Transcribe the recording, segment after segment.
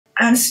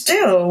I'm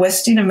still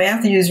Westina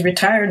Matthews,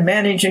 retired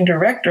managing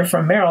director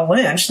from Merrill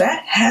Lynch.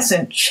 That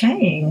hasn't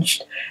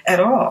changed at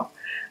all.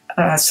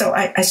 So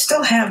I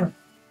still have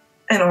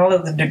and all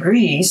of the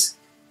degrees.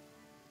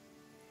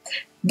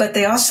 But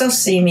they also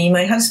see me.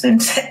 My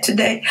husband said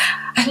today,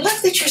 I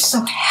love that you're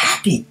so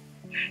happy.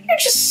 You're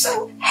just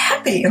so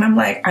happy. And I'm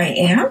like, I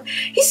am?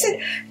 He said,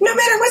 no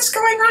matter what's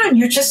going on,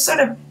 you're just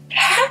sort of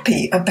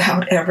happy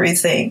about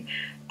everything.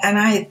 And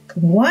I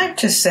want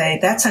to say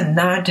that's a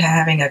nod to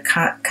having a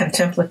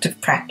contemplative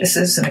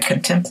practices and a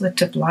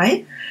contemplative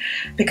life,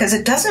 because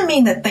it doesn't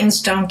mean that things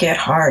don't get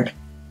hard.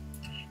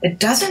 It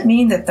doesn't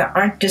mean that there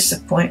aren't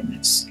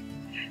disappointments.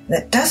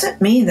 That doesn't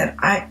mean that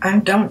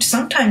I don't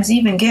sometimes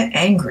even get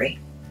angry.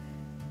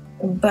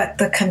 But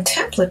the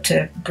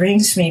contemplative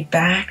brings me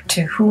back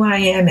to who I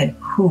am and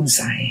whose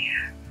I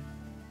am.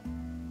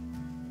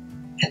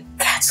 And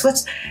that's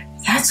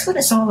what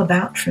it's all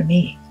about for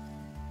me.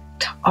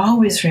 To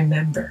always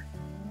remember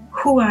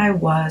who I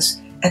was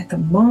at the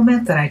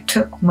moment that I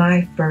took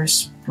my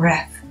first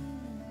breath.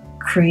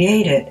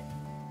 Created,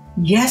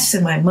 yes,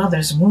 in my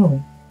mother's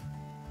womb,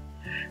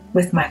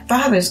 with my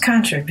father's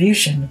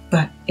contribution,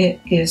 but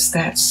it is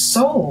that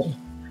soul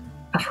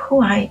of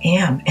who I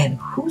am and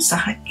whose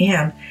I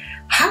am.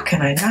 How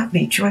can I not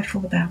be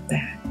joyful about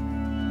that?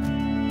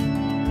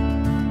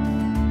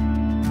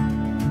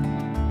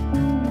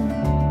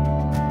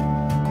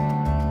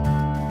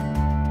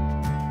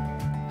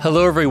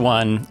 Hello,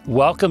 everyone.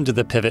 Welcome to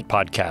the Pivot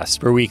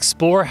Podcast, where we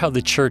explore how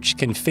the church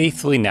can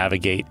faithfully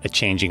navigate a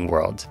changing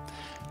world.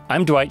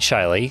 I'm Dwight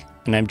Shiley,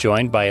 and I'm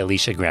joined by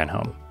Alicia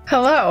Granholm.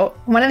 Hello.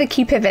 One of the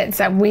key pivots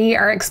that we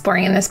are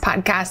exploring in this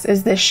podcast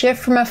is the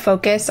shift from a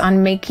focus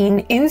on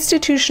making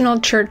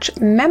institutional church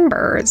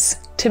members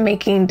to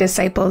making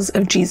disciples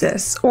of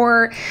Jesus,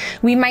 or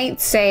we might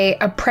say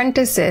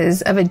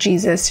apprentices of a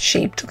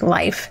Jesus-shaped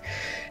life.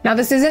 Now,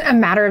 this isn't a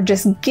matter of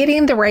just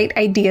getting the right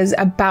ideas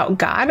about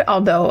God,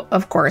 although,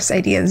 of course,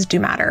 ideas do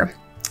matter,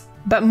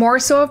 but more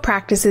so of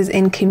practices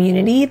in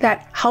community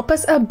that help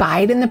us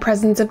abide in the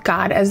presence of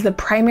God as the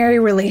primary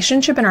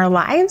relationship in our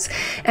lives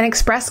and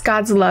express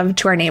God's love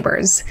to our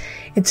neighbors.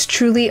 It's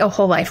truly a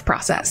whole life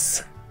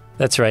process.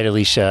 That's right,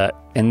 Alicia.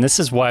 And this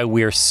is why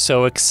we're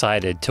so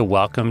excited to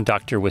welcome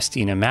Dr.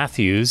 Westina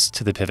Matthews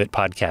to the Pivot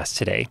Podcast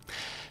today.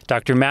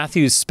 Dr.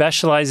 Matthews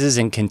specializes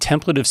in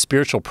contemplative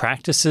spiritual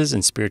practices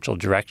and spiritual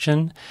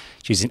direction.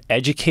 She's an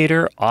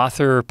educator,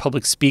 author,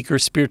 public speaker,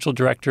 spiritual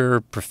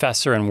director,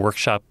 professor, and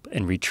workshop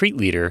and retreat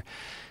leader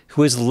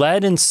who has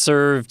led and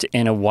served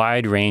in a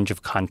wide range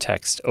of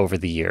contexts over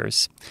the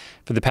years.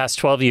 For the past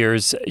 12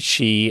 years,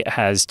 she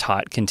has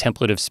taught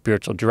contemplative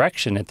spiritual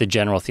direction at the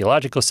General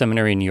Theological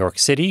Seminary in New York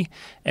City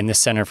and the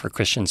Center for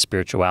Christian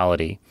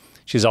Spirituality.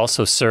 She's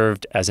also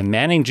served as a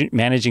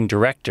managing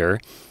director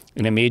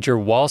in a major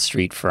Wall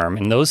Street firm,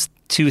 and those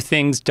two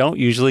things don't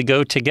usually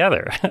go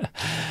together.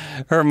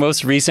 Her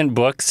most recent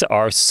books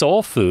are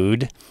Soul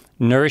Food,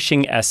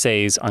 Nourishing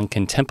Essays on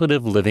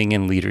Contemplative Living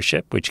and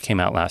Leadership, which came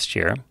out last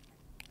year,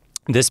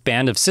 This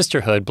Band of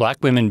Sisterhood, Black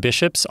Women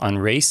Bishops on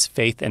Race,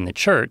 Faith, and the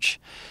Church,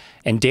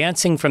 and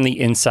Dancing from the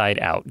Inside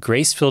Out,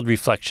 Grace-Filled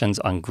Reflections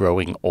on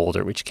Growing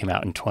Older, which came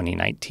out in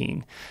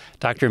 2019.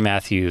 Dr.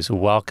 Matthews,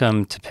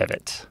 welcome to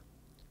Pivot.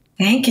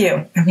 Thank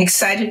you. I'm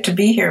excited to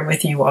be here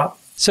with you all.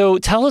 So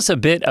tell us a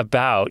bit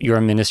about your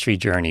ministry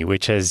journey,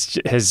 which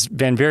has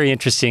been very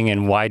interesting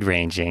and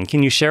wide-ranging.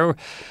 Can you share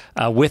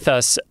with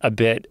us a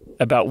bit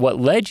about what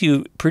led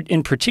you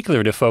in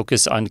particular to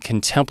focus on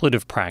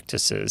contemplative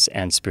practices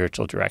and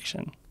spiritual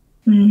direction?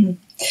 Mm-hmm.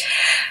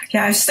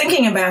 Yeah, I was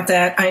thinking about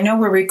that. I know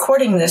we're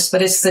recording this,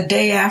 but it's the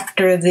day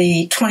after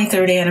the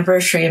 23rd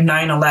anniversary of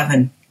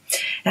 9/11.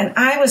 And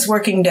I was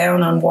working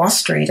down on Wall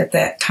Street at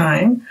that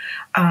time,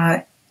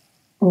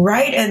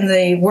 right in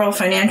the World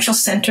Financial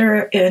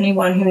Center.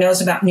 Anyone who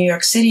knows about New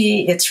York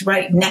City, it's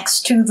right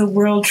next to the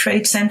World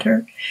Trade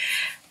Center.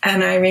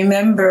 And I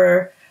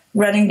remember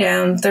running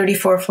down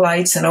 34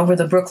 flights and over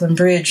the Brooklyn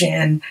Bridge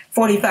in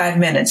 45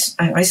 minutes.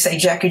 I say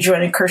Jackie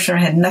Jordan Kirshner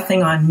had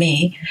nothing on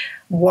me,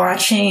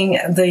 watching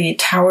the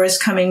towers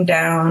coming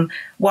down,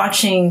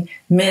 watching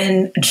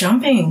men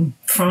jumping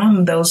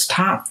from those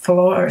top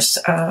floors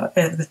of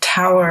the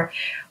tower,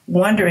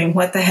 wondering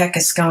what the heck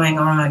is going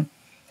on.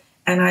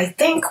 And I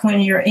think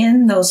when you're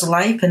in those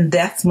life and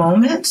death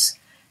moments,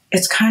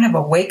 it's kind of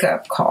a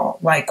wake-up call.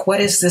 Like,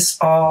 what is this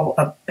all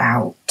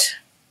about?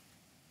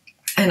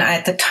 And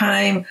at the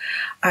time,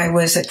 I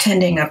was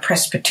attending a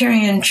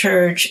Presbyterian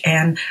church,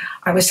 and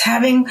I was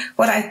having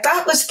what I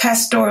thought was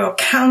pastoral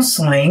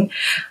counseling,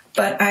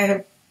 but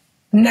I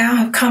now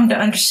have come to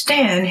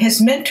understand his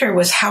mentor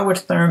was Howard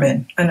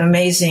Thurman, an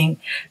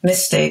amazing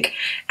mystic.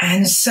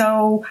 And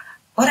so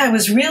what I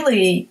was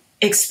really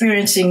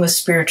experiencing was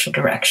spiritual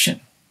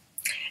direction.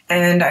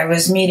 And I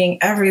was meeting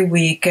every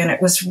week, and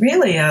it was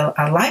really a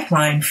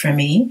lifeline for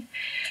me.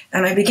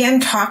 And I began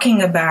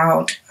talking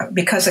about,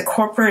 because a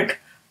corporate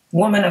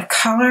woman of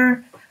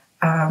color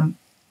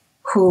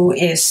who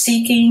is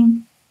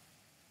seeking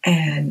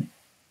and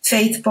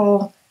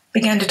faithful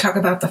began to talk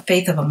about the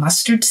faith of a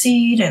mustard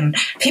seed, and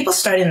people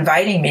started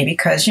inviting me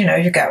because,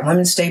 you've got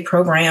Women's Day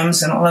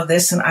programs and all of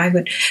this, and I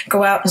would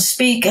go out and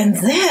speak. And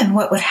then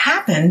what would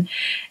happen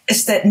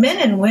is that men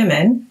and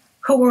women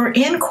who were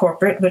in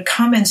corporate would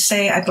come and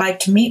say, I'd like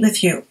to meet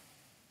with you.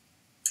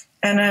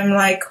 And I'm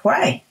like,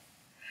 why?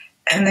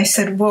 And they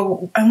said,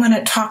 well, I want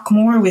to talk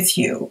more with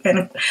you.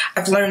 And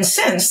I've learned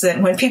since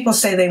that when people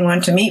say they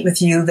want to meet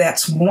with you,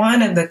 that's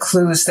one of the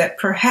clues that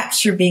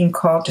perhaps you're being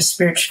called to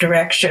spiritual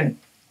direction.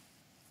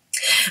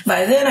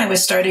 By then, I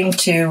was starting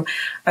to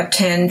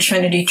attend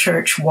Trinity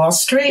Church Wall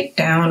Street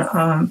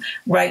down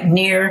right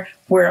near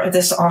where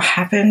this all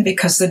happened,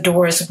 because the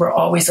doors were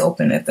always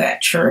open at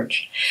that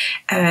church.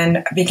 And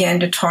I began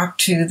to talk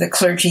to the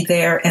clergy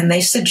there, and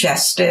they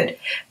suggested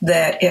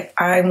that if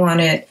I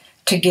wanted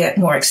to get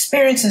more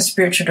experience in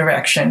spiritual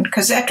direction,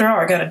 because after all,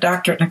 I got a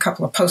doctorate and a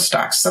couple of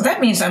postdocs. So that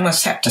means I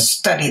must have to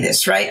study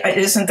this, right? It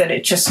isn't that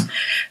it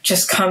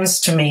just comes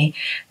to me.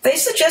 They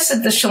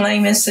suggested the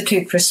Shalem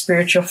Institute for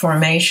Spiritual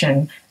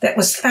Formation that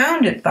was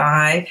founded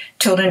by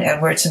Tilden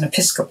Edwards, an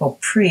Episcopal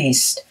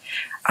priest.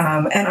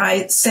 And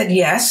I said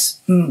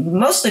yes,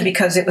 mostly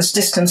because it was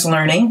distance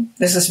learning.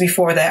 This is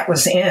before that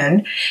was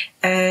in.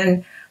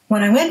 And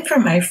when I went for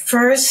my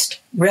first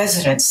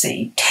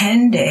residency,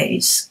 10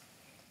 days,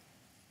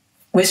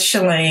 with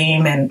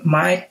Shalem and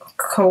my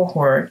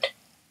cohort,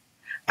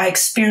 I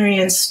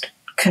experienced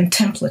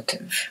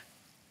contemplative.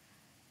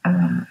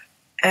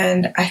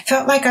 And I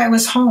felt like I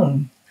was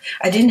home.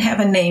 I didn't have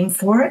a name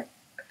for it.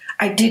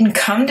 I didn't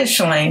come to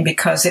Shalem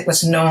because it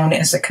was known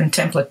as a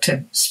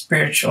contemplative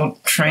spiritual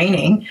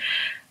training,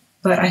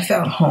 but I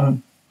felt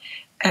home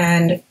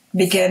and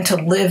began to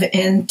live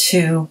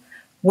into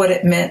what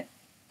it meant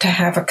to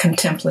have a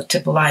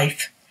contemplative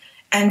life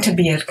and to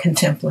be a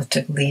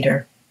contemplative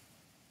leader.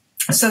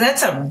 So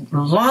that's a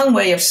long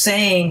way of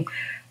saying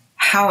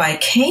how I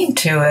came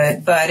to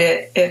it, but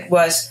it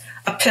was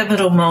a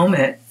pivotal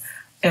moment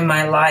in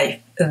my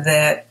life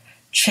that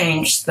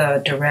changed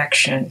the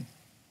direction.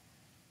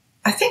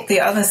 I think the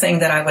other thing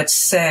that I would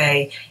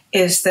say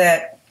is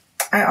that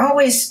I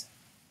always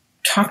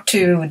talk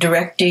to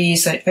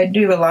directees. I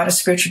do a lot of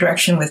spiritual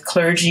direction with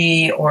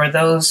clergy or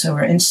those who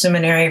are in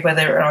seminary,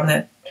 whether they're on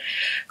the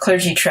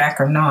clergy track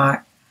or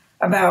not,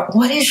 about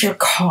what is your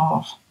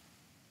call?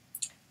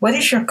 What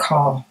is your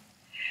call?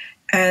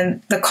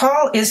 And the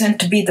call isn't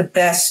to be the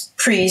best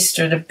priest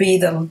or to be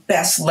the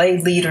best lay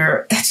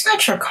leader. That's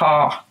not your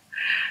call.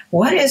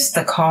 What is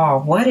the call?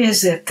 What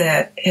is it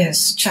that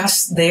is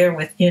just there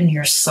within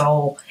your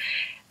soul?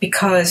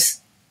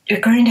 Because you're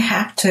going to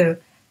have to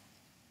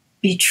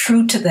be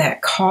true to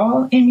that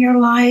call in your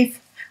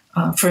life.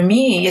 For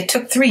me, it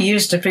took 3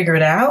 years to figure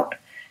it out.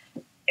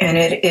 And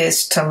it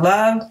is to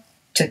love,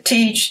 to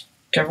teach,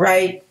 to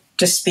write,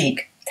 to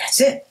speak. That's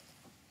it.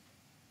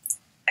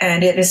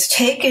 And it has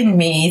taken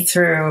me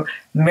through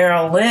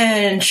Merrill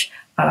Lynch,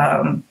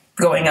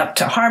 going up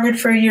to Harvard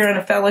for a year on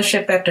a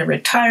fellowship after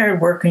retired,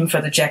 working for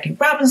the Jackie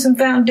Robinson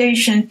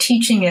Foundation,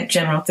 teaching at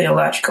General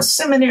Theological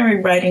Seminary,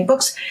 writing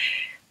books.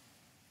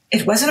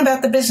 It wasn't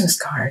about the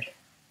business card.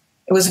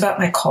 It was about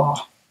my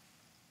call.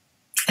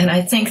 And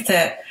I think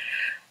that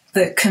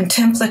the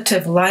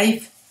contemplative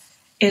life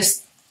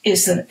is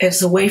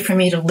a way for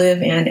me to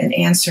live in and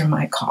answer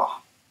my call.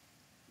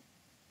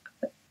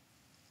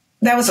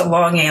 That was a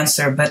long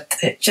answer, but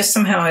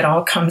somehow it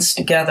all comes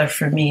together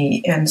for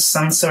me in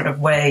some sort of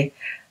way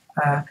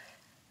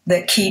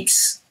that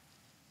keeps,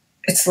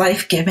 it's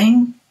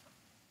life-giving,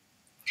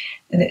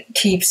 and it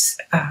keeps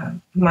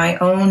my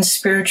own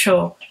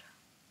spiritual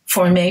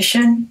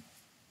formation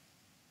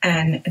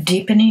and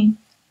deepening,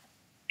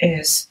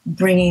 is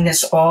bringing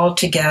this all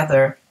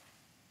together.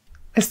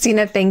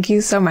 Westina, thank you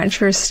so much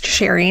for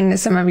sharing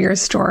some of your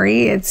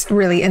story. It's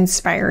really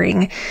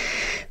inspiring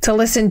to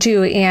listen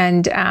to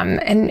and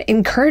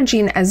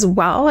encouraging as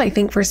well. I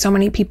think for so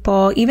many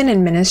people, even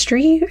in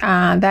ministry,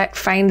 that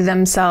find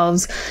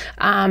themselves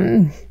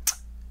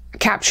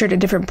captured at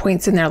different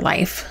points in their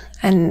life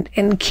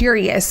and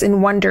curious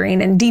and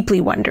wondering and deeply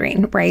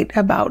wondering, right,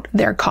 about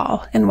their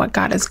call and what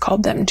God has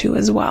called them to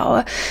as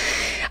well.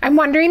 I'm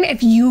wondering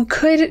if you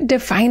could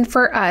define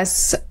for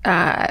us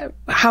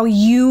how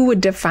you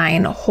would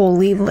define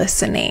holy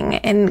listening,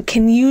 and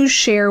can you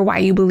share why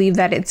you believe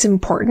that it's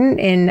important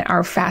in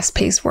our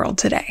fast-paced world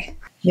today?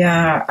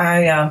 Yeah,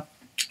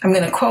 I'm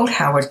going to quote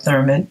Howard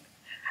Thurman.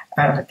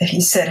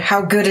 He said,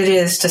 "How good it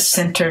is to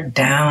center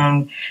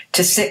down,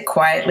 to sit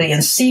quietly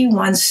and see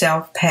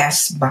oneself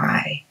pass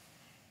by.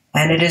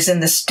 And it is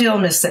in the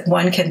stillness that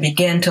one can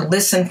begin to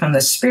listen from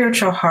the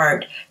spiritual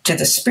heart to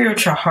the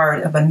spiritual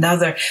heart of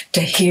another,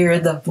 to hear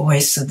the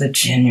voice of the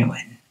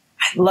genuine."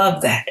 I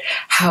love that.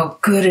 How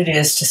good it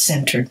is to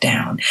center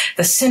down.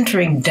 The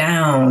centering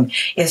down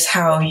is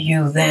how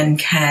you then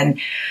can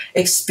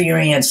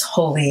experience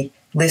holy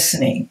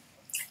listening.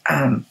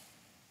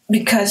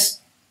 Because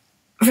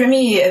for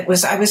me, I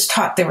was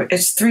taught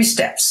it's 3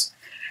 steps.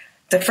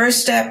 The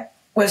first step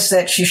was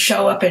that you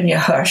show up and you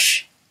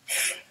hush.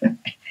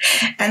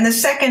 And the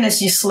second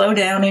is you slow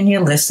down and you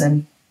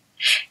listen.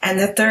 And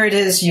the third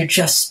is you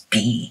just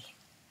be.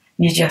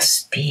 You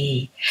just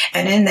be.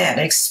 And in that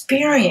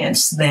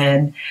experience,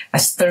 then,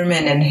 as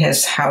Thurman in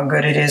his How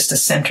Good It Is to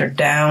Center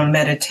Down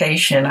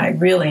meditation, I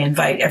really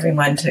invite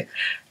everyone to,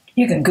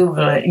 you can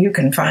Google it, you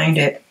can find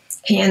it.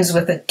 He ends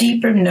with a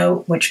deeper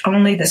note which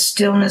only the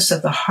stillness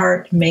of the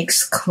heart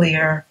makes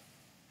clear.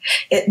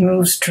 It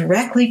moves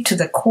directly to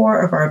the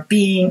core of our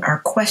being. Our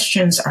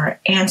questions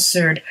are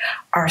answered,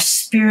 our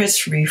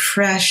spirits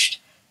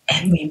refreshed,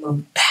 and we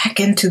move back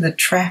into the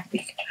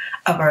traffic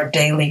of our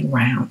daily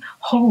round.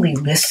 Holy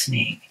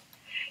listening.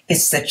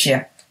 It's that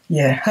you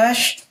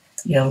hush,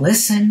 you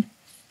listen,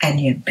 and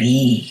you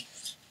be.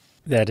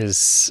 That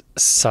is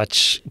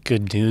such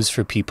good news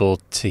for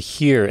people to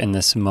hear in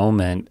this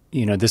moment.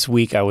 You know, this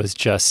week I was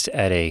just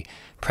at a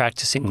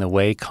Practicing the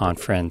Way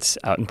conference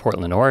out in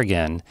Portland,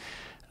 Oregon,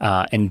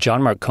 and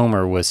John Mark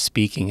Comer was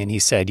speaking, and he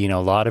said, you know,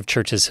 a lot of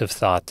churches have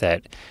thought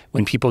that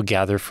when people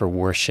gather for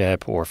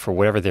worship or for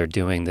whatever they're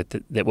doing,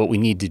 that what we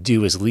need to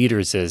do as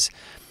leaders is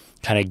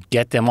kind of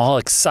get them all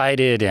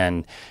excited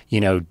and, you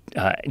know,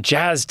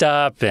 jazzed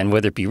up, and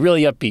whether it be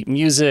really upbeat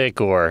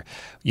music or,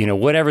 you know,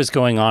 whatever's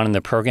going on in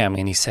the programming.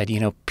 And he said, you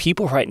know,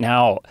 people right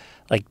now,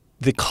 like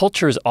the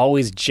culture is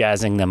always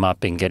jazzing them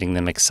up and getting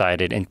them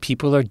excited, and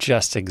people are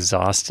just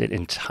exhausted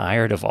and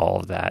tired of all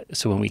of that.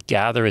 So when we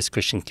gather as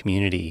Christian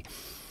community,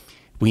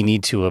 we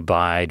need to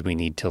abide, we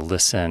need to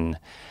listen.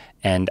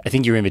 And I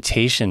think your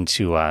invitation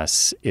to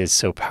us is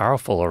so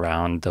powerful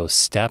around those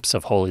steps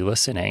of holy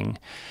listening.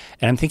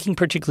 And I'm thinking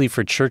particularly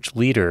for church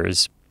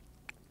leaders,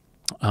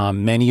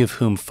 many of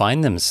whom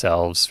find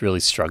themselves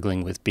really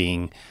struggling with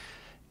being,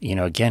 you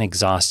know, again,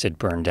 exhausted,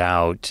 burned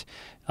out,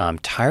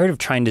 tired of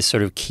trying to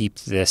sort of keep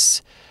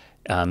this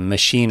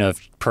machine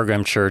of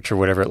program church or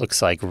whatever it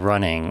looks like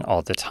running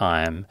all the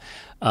time.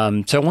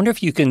 So I wonder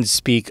if you can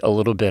speak a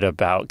little bit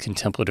about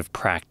contemplative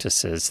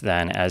practices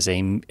then as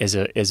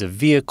a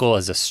vehicle,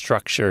 as a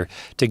structure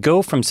to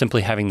go from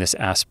simply having this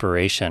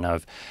aspiration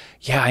of,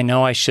 yeah, I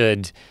know I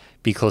should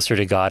be closer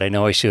to God, I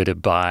know I should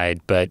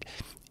abide, but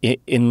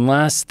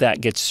unless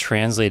that gets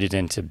translated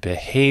into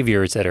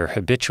behaviors that are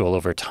habitual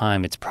over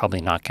time, it's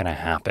probably not going to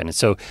happen. And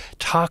so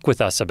talk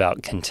with us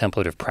about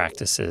contemplative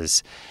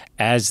practices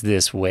as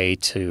this way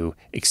to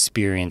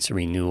experience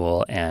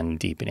renewal and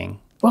deepening.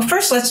 Well,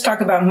 first, let's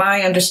talk about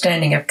my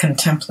understanding of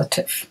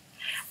contemplative,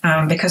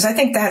 because I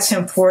think that's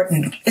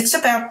important. It's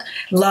about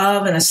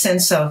love and a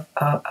sense of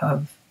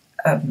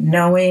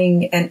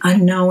knowing and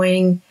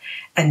unknowing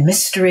and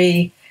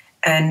mystery.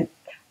 And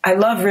I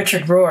love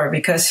Richard Rohr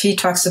because he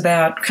talks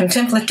about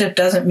contemplative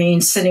doesn't mean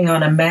sitting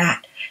on a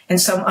mat in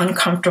some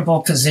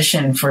uncomfortable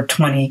position for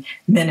 20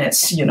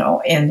 minutes, you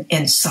know,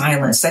 in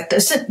silence. That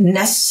doesn't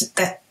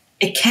that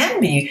it can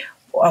be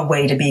a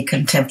way to be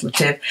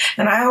contemplative.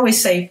 And I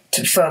always say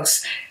to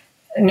folks,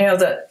 you know,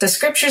 the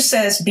scripture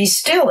says, be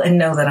still and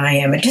know that I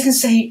am. It didn't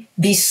say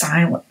be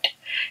silent.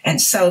 And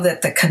so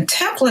that the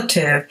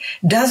contemplative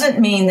doesn't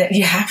mean that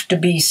you have to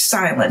be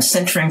silent.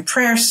 Centering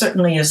prayer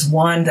certainly is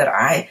one that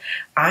I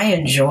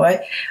enjoy,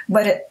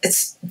 but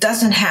it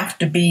doesn't have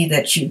to be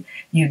that you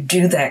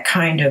do that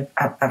kind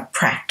of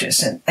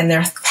practice. And there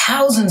are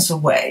thousands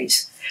of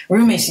ways.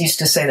 Rumi's used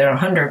to say there are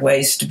 100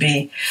 ways to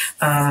be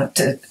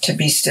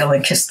still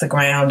and kiss the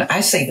ground.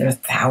 I say there are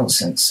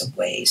thousands of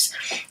ways.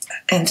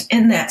 And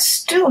in that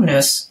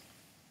stillness,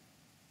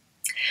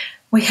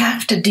 we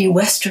have to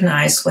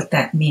de-Westernize what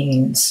that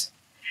means,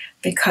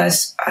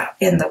 because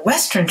in the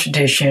Western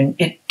tradition,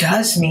 it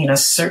does mean a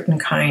certain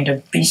kind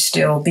of be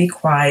still, be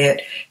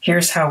quiet,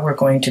 here's how we're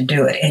going to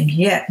do it. And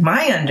yet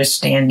my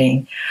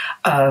understanding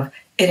of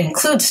it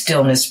includes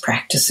stillness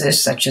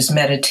practices such as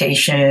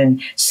meditation,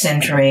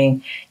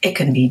 centering. It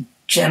can be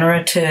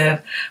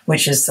generative,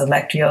 which is the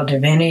Lectio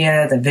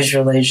Divina, the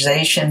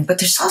visualization, but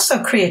there's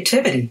also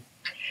creativity.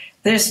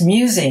 There's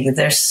music,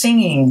 there's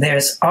singing,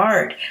 there's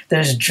art,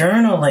 there's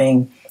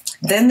journaling.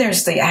 Then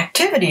there's the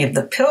activity of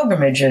the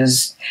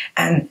pilgrimages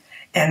and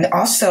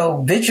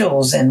also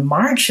vigils and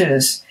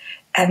marches.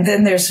 And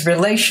then there's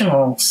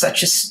relational,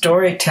 such as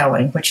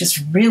storytelling, which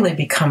has really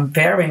become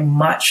very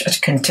much a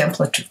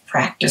contemplative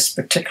practice,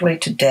 particularly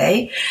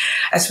today,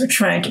 as we're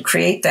trying to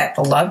create that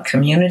beloved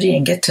community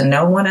and get to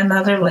know one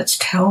another. Let's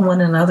tell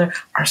one another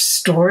our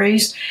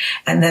stories.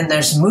 And then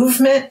there's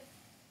movement,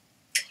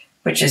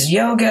 which is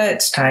yoga,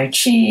 it's Tai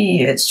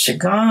Chi, it's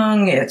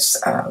Qigong, it's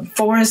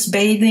forest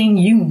bathing,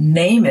 you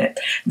name it.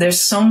 There's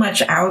so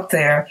much out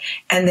there.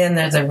 And then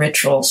there are the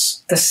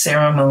rituals, the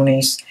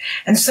ceremonies.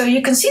 And so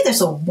you can see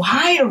there's a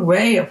wide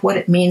array of what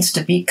it means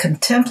to be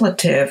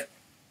contemplative,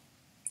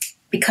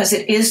 because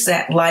it is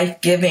that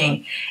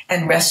life-giving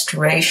and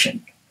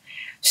restoration.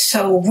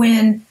 So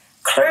when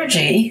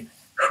clergy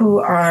who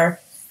are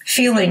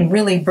feeling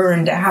really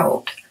burned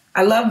out,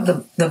 I love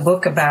the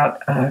book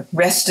about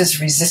rest is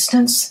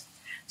resistance.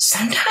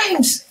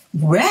 Sometimes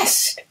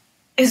rest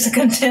is a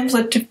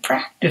contemplative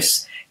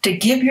practice, to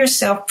give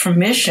yourself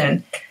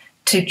permission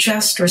to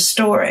just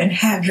restore and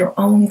have your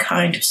own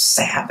kind of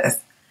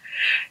Sabbath.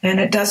 And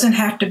it doesn't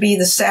have to be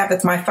the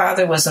Sabbath. My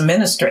father was a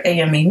minister,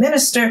 AME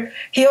minister.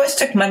 He always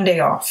took Monday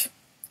off.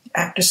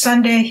 After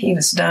Sunday, he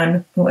was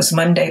done. It was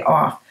Monday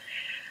off.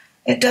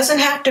 It doesn't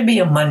have to be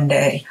a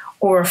Monday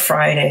or a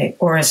Friday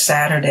or a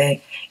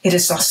Saturday. It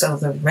is also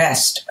the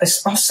rest. It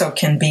also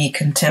can be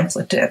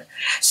contemplative.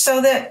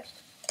 So that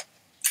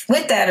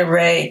with that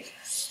array,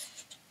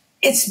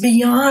 it's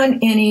beyond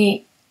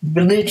any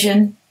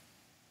religion,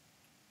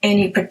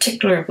 any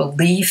particular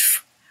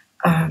belief,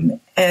 and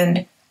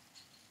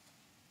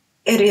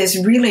it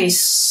is really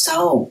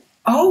so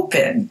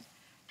open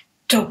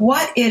to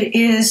what it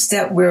is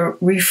that will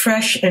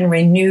refresh and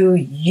renew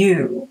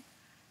you.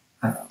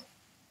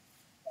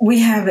 We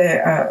have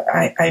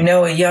I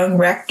know a young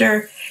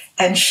rector,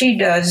 and she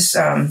does,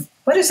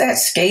 what is that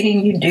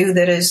skating you do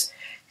that is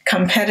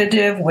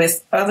competitive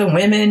with other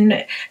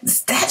women?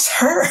 That's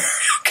her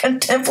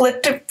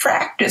contemplative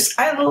practice.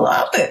 I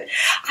love it.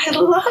 I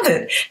love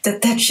it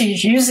that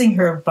she's using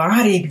her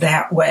body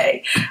that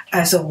way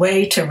as a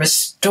way to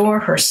restore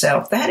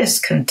herself. That is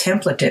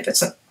contemplative.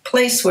 It's a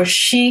place where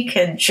she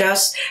can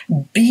just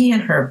be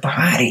in her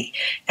body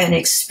and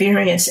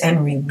experience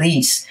and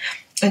release.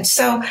 And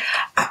so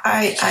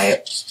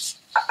I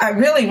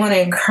really want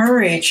to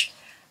encourage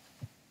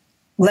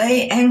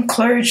lay and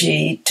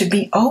clergy to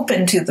be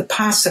open to the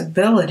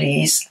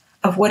possibilities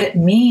of what it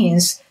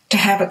means to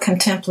have a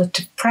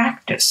contemplative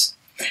practice.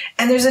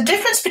 And there's a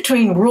difference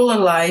between rule of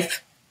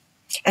life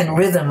and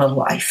rhythm of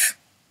life,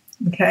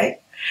 okay?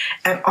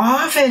 And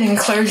often in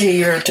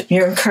clergy,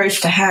 you're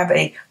encouraged to have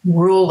a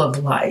rule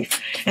of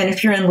life. And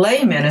if you're in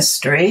lay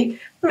ministry,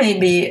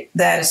 maybe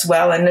that as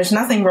well. And there's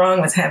nothing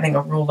wrong with having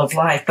a rule of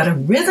life. But a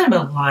rhythm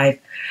of life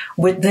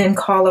would then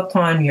call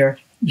upon your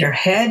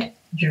head,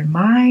 your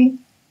mind,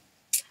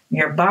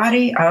 your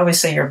body. I always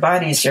say your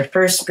body is your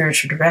first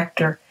spiritual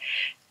director,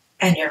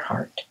 and your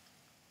heart.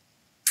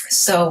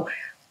 So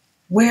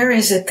where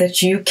is it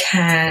that you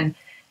can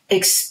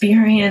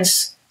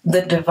experience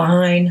the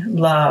divine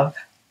love?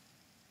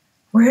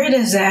 Where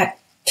does that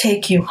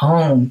take you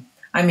home?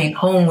 I mean,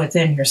 home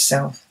within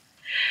yourself.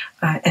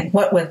 And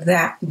what would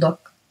that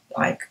look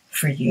like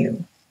for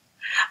you?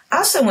 I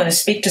also want to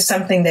speak to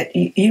something that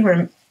you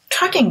were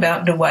talking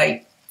about,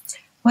 Dwight.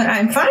 What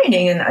I'm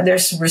finding, and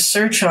there's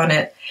research on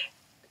it,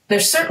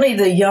 there's certainly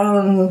the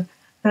young,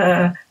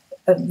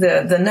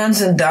 the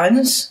nuns and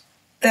duns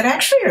that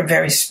actually are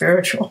very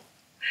spiritual.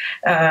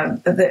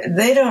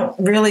 They don't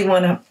really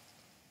want to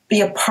be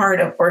a part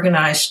of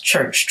organized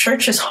church.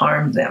 Church has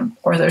harmed them,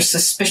 or they're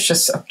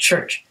suspicious of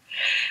church.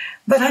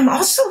 But I'm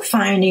also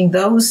finding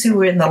those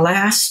who are in the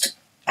last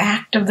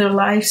act of their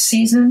life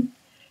season,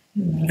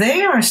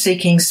 they are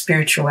seeking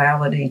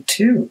spirituality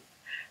too,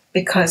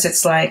 because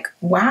it's like,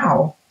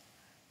 wow,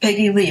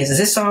 Peggy Lee, is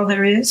this all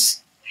there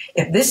is?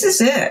 If this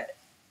is it,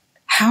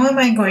 how am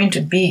I going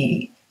to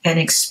be and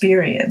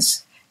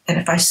experience? And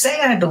if I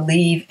say I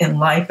believe in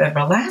life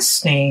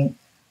everlasting,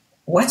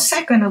 what's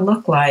that going to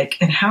look like,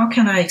 and how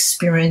can I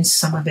experience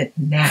some of it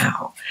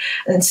now?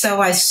 And so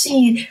I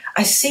see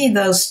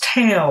those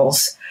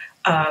tales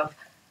of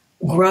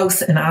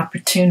growth and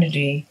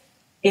opportunity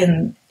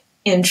in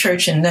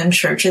church and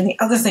non-church. And the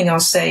other thing I'll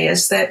say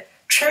is that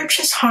church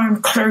has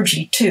harmed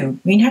clergy too.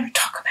 We never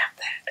talk about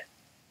that.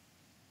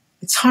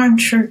 It's harmed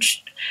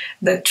church.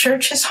 The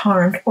church has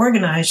harmed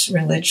organized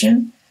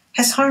religion,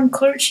 has harmed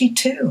clergy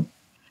too.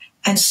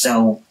 And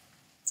so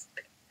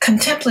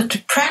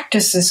contemplative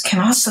practices can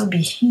also be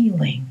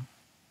healing.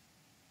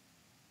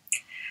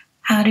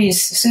 How do you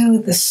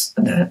soothe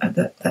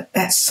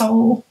that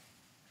soul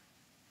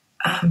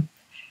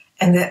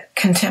and that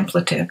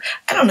contemplative?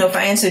 I don't know if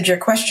I answered your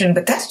question,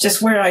 but that's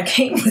just where I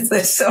came with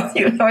this. So,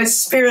 it's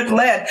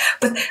spirit-led.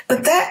 But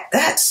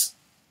that's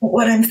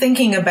what I'm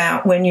thinking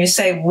about when you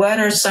say, what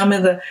are some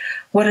of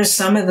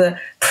the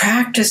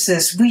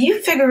practices? Will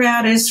you figure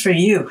out is for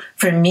you?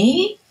 For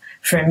me,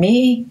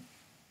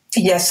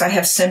 yes, I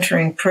have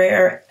centering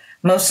prayer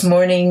most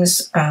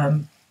mornings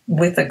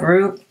with a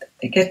group.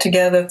 They get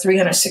together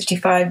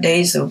 365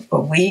 days a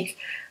week.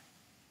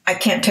 I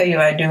can't tell you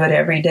I do it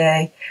every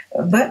day,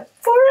 but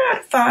 4 out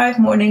of 5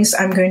 mornings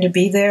I'm going to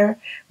be there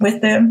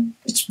with them.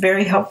 It's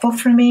very helpful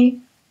for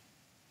me.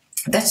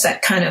 That's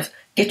that kind of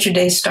get your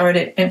day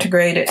started,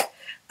 integrate it.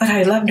 But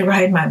I love to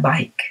ride my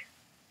bike.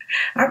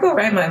 I go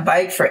ride my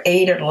bike for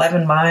 8 or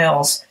 11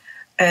 miles.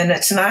 And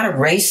it's not a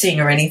racing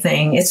or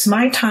anything. It's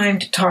my time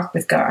to talk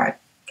with God.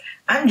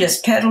 I'm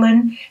just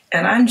pedaling,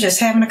 and I'm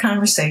just having a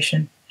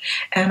conversation.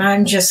 And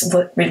I'm just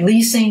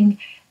releasing,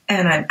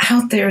 and I'm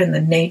out there in the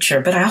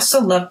nature. But I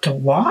also love to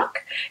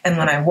walk. And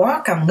when I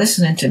walk, I'm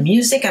listening to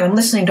music, and I'm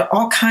listening to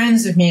all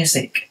kinds of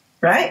music,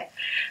 right?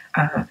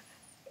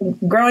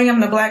 Growing up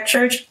in the Black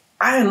church,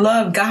 I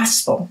love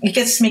gospel. It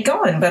gets me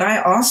going, but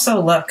I also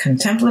love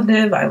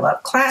contemplative. I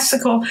love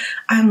classical.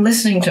 I'm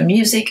listening to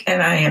music,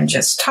 and I am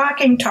just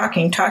talking,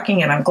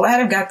 and I'm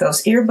glad I've got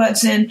those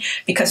earbuds in,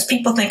 because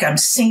people think I'm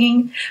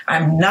singing.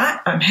 I'm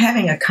not. I'm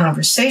having a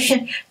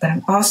conversation, but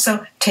I'm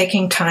also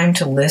taking time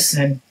to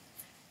listen,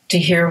 to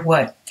hear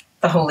what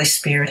the Holy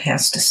Spirit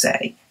has to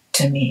say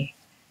to me.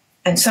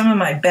 And some of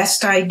my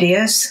best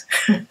ideas,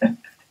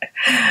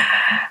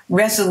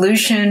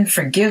 resolution,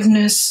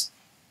 forgiveness,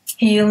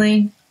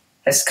 healing,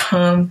 has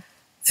come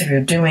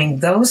through doing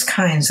those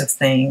kinds of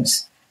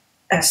things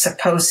as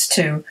opposed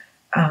to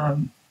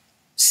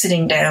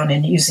sitting down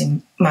and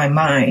using my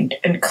mind.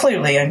 And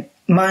clearly,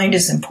 mind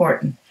is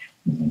important,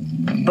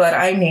 but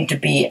I need to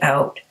be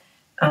out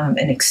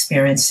and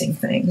experiencing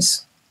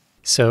things.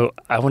 So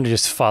I want to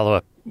just follow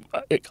up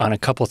on a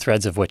couple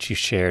threads of what you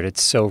shared.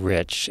 It's so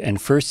rich.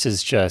 And first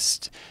is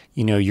just,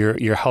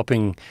 you're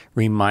helping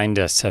remind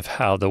us of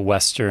how the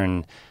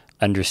Western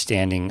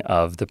understanding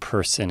of the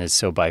person is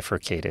so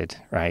bifurcated,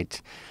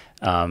 right?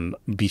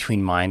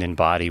 Between mind and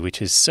body,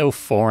 which is so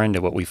foreign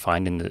to what we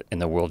find in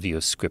the worldview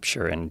of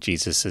Scripture and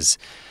Jesus's,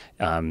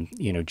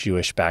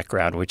 Jewish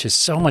background, which is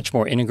so much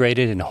more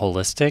integrated and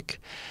holistic.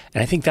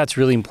 And I think that's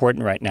really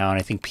important right now. And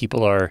I think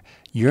people are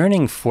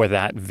yearning for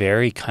that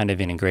very kind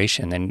of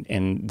integration.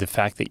 And the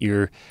fact that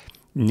you're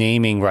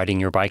naming riding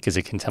your bike as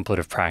a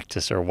contemplative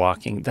practice or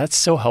walking, that's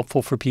so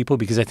helpful for people,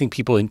 because I think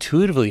people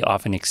intuitively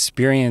often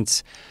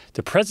experience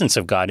the presence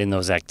of God in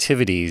those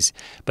activities,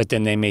 but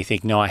then they may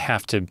think, no,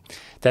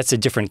 that's a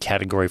different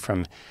category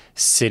from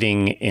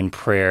sitting in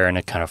prayer in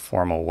a kind of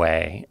formal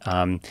way.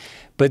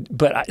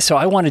 So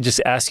I want to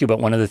just ask you about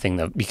one other thing,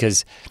 though,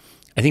 because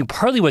I think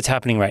partly what's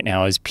happening right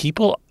now is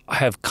people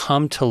have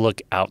come to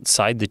look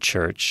outside the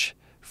church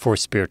for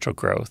spiritual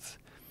growth,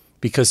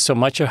 because so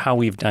much of how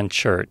we've done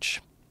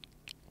church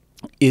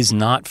is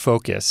not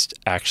focused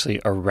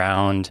actually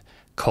around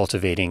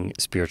cultivating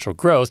spiritual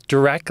growth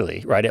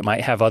directly, right? It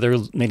might have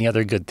many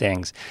other good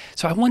things.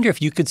 So I wonder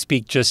if you could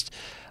speak just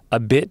a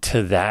bit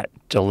to that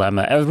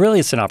dilemma. Really,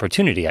 it's an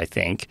opportunity, I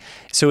think.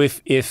 So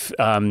if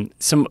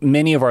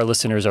many of our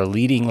listeners are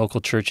leading local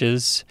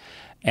churches,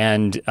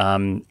 and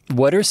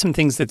what are some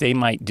things that they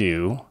might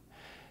do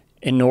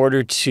in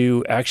order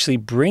to actually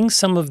bring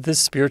some of this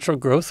spiritual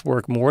growth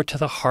work more to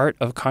the heart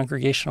of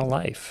congregational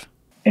life?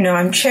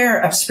 I'm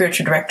chair of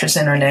Spiritual Directors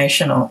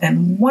International,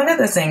 and one of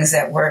the things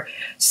that we're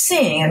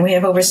seeing, and we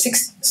have over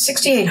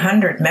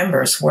 6,800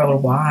 members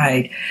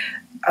worldwide,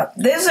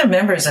 those are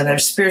members of their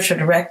spiritual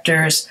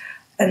directors,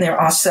 and they're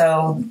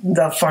also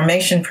the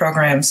formation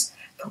programs.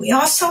 But we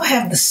also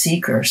have the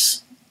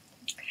seekers,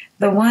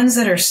 the ones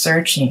that are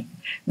searching,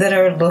 that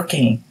are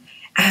looking,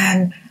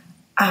 and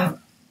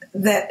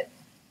that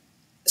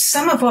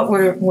some of what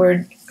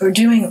we're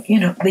doing,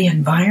 the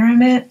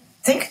environment.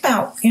 Think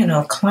about,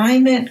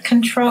 climate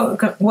control,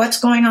 what's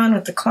going on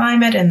with the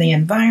climate and the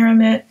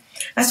environment.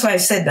 That's why I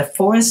said the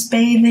forest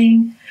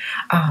bathing,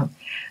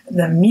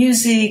 the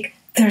music.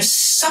 There's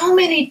so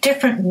many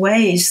different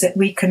ways that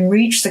we can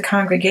reach the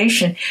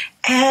congregation,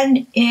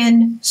 and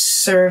in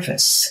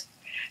service.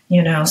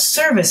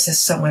 Service is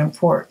so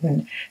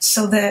important,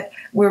 so that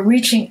we're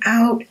reaching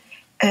out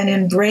and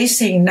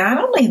embracing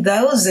not only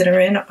those that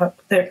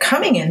are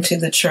coming into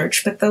the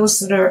church, but those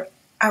that are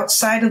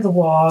outside of the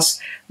walls,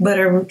 but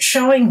are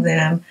showing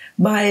them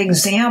by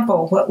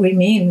example what we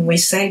mean when we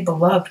say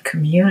beloved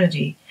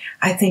community.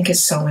 I think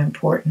is so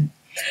important.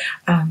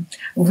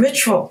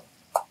 Ritual.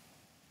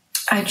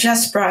 I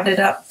just brought it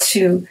up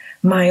to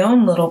my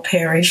own little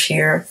parish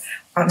here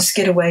on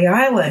Skidaway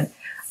Island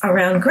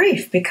around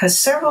grief, because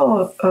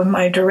several of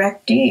my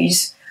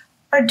directees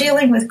are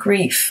dealing with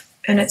grief,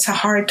 and it's a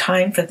hard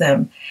time for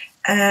them.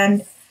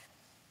 And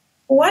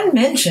one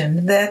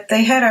mentioned that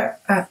they had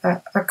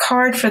a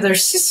card for their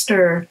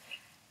sister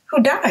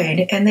who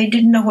died, and they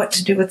didn't know what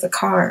to do with the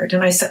card.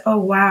 And I said, oh,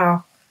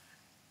 wow.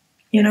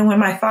 When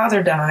my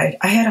father died,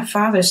 I had a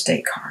Father's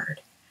Day card,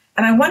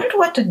 and I wondered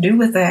what to do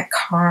with that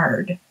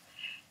card.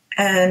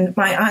 And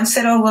my aunt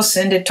said, oh, we'll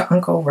send it to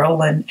Uncle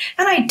Roland.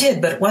 And I did,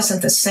 but it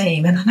wasn't the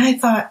same. And then I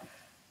thought,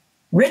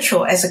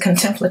 ritual as a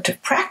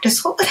contemplative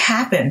practice, what would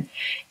happen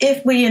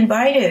if we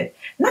invited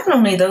not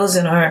only those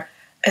in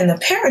the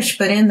parish,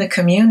 but in the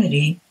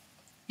community?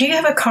 Do you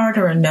have a card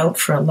or a note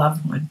for a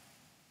loved one?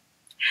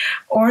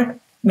 Or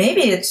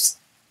maybe it's,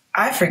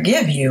 I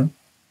forgive you.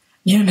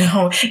 It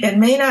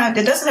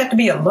doesn't have to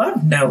be a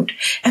love note.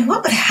 And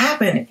what would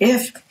happen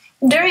if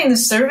during the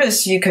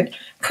service you could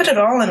put it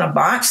all in a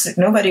box that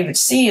nobody would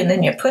see, and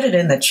then you put it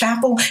in the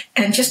chapel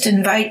and just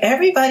invite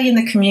everybody in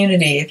the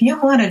community? If you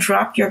want to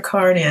drop your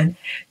card in,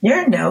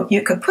 your note,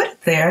 you could put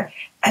it there.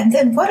 And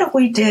then what if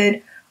we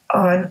did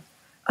on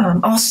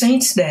All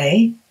Saints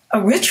Day,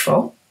 a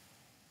ritual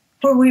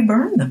where we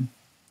burn them?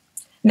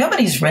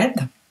 Nobody's read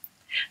them.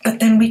 But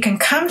then we can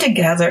come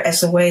together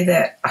as a way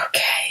that,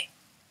 okay,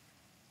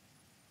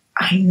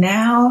 I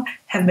now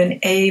have been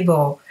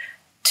able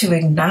to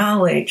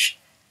acknowledge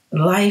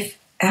life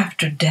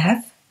after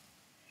death,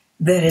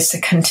 that it's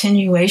a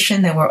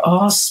continuation, that we're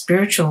all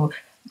spiritual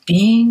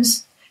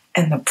beings,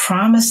 and the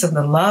promise of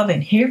the love,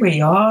 and here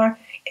we are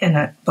in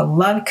a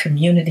beloved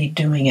community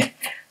doing it.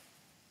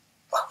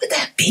 What would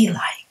that be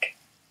like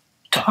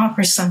to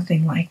offer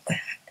something like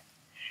that?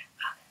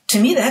 To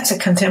me, that's a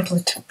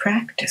contemplative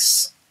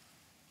practice,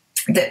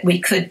 that we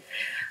could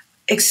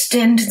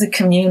extend to the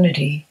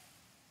community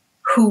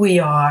who we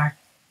are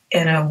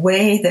in a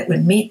way that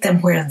would meet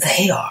them where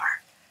they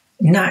are,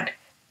 not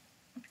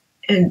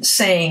in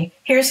saying,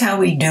 here's how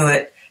we do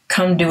it,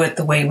 come do it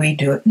the way we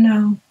do it.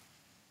 No.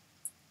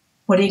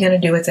 What are you going to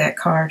do with that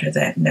card or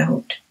that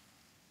note?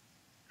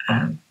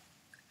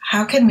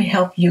 how can we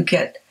help you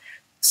get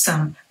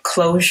some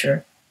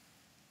closure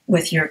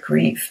with your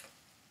grief?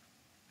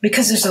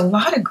 Because there's a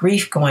lot of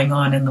grief going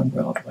on in the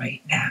world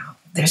right now.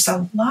 There's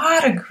a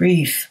lot of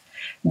grief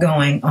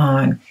going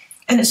on.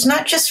 And it's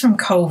not just from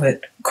COVID.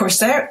 Of course,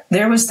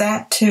 there was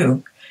that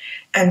too.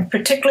 And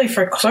particularly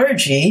for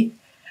clergy,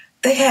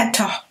 they had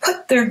to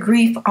put their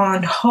grief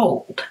on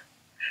hold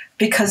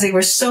because they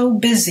were so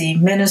busy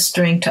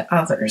ministering to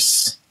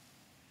others.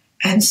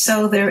 And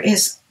so there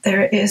is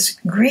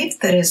grief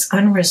that is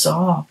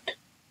unresolved.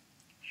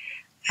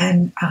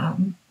 And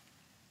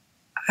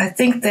I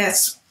think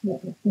that's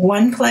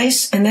one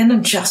place. And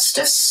then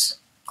justice.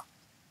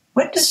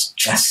 What does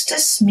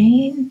justice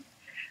mean?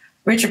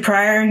 Richard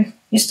Pryor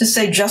used to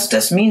say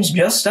justice means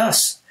just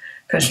us,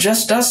 because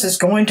just us is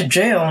going to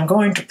jail and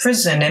going to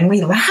prison, and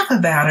we laugh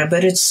about it,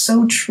 but it's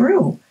so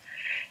true.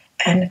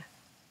 And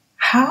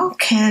how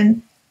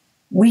can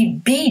we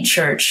be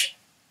church,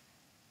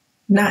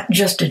 not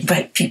just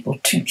invite people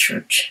to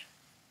church,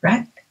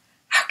 right?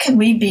 How can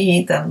we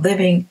be the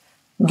living,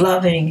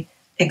 loving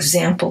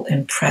example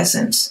and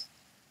presence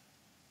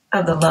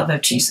of the love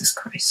of Jesus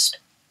Christ?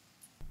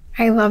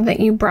 I love that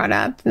you brought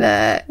up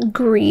the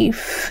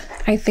grief.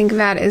 I think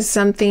that is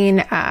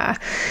something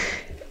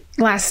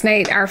last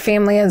night, our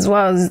family, as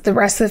well as the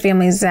rest of the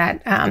families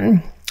that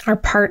are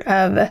part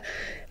of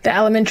the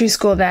elementary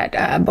school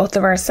that both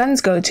of our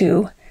sons go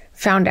to,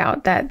 found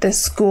out that the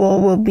school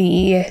will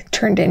be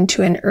turned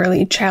into an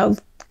early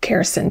child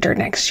care center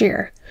next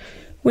year,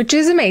 which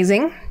is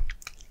amazing.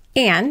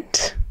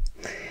 And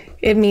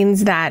it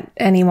means that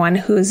anyone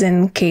who's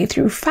in K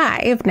through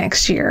 5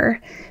 next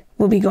year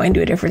will be going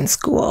to a different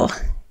school.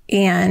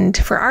 And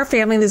for our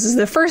family, this is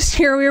the first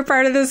year we were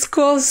part of this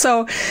school,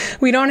 so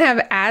we don't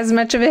have as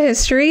much of a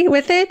history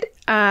with it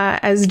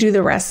as do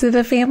the rest of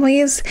the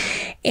families.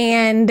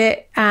 And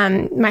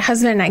my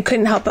husband and I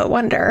couldn't help but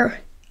wonder,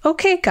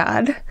 okay,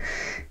 God,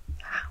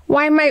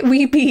 why might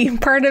we be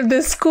part of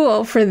this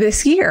school for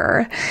this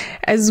year,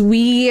 as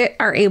we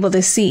are able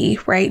to see,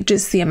 right,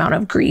 just the amount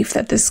of grief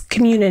that this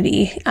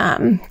community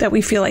that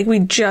we feel like we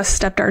just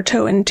stepped our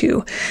toe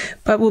into,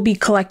 but will be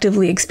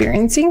collectively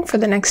experiencing for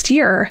the next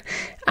year,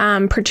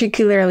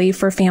 particularly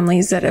for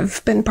families that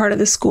have been part of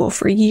the school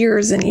for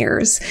years and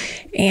years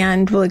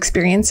and will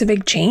experience a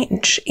big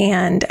change.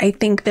 And I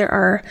think there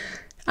are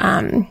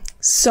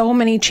so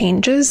many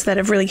changes that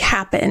have really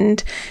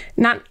happened,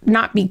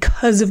 not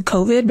because of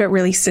COVID, but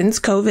really since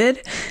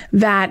COVID,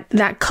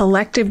 that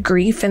collective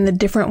grief and the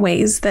different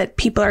ways that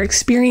people are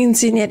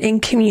experiencing it in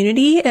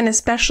community, and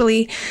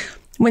especially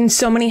when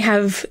so many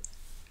have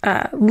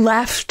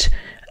left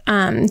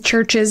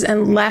churches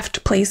and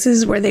left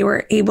places where they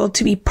were able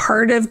to be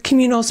part of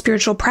communal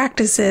spiritual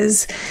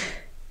practices.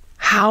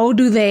 How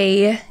do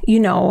they,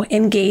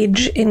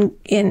 engage in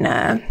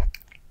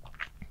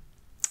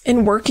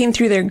working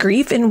through their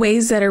grief in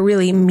ways that are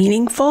really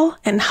meaningful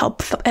and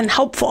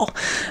helpful,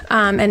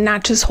 and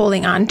not just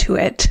holding on to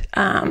it.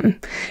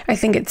 I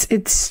think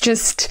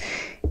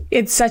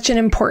it's such an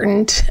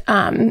important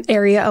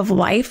area of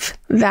life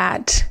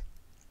that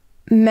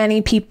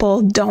many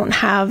people don't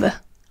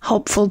have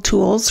helpful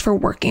tools for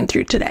working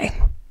through today.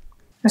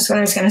 That's what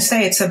I was going to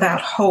say. It's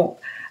about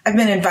hope. I've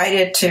been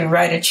invited to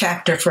write a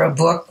chapter for a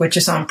book which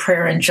is on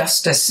prayer and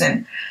justice,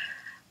 and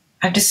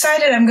I've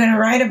decided I'm going to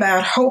write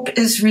about hope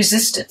is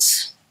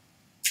resistance.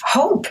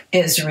 Hope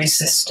is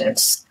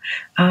resistance.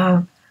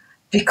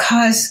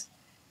 Because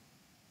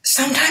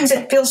sometimes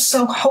it feels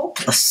so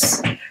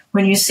hopeless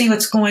when you see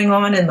what's going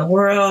on in the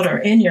world or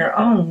in your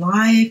own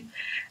life,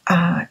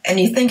 and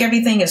you think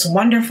everything is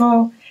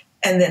wonderful,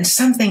 and then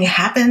something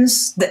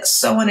happens that's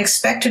so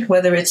unexpected,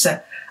 whether it's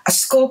a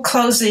school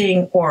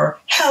closing or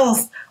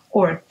health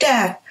or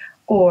death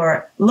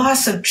or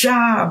loss of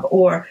job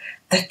or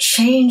the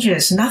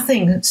changes,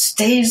 nothing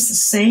stays the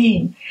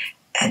same.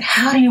 And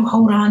how do you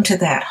hold on to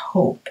that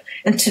hope?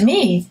 And to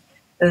me,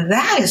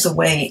 that is a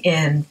way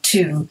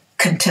into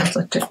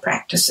contemplative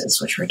practices,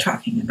 which we're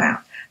talking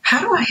about. How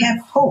do I have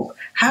hope?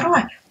 How do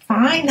I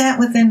find that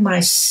within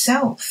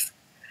myself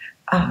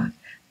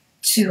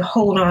to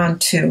hold on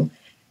to,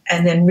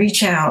 and then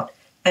reach out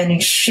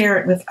and share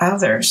it with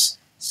others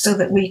so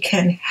that we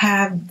can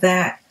have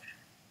that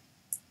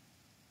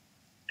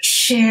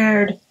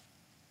shared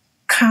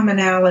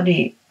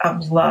commonality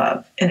of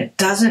love. And it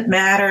doesn't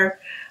matter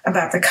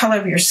about the color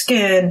of your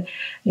skin,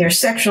 your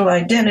sexual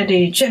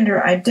identity,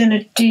 gender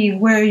identity,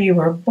 where you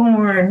were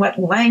born, what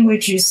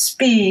language you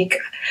speak.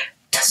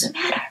 It doesn't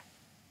matter.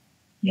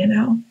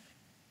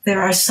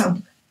 There are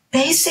some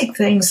basic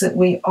things that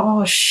we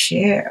all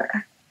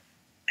share.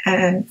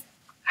 And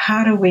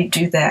how do we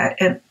do that?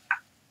 And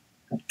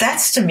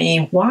that's, to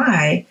me,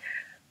 why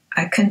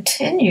I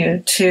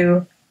continue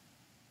to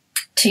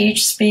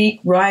teach,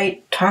 speak,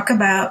 write, talk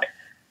about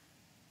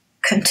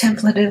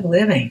contemplative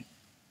living,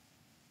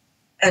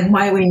 and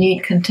why we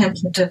need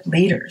contemplative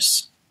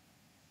leaders,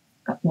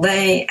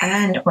 lay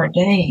and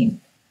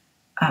ordained,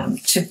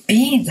 to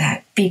be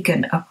that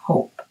beacon of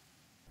hope.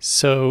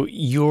 So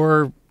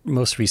your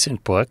most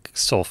recent book,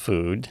 Soul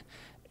Food,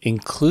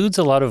 includes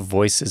a lot of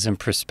voices and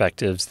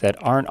perspectives that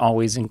aren't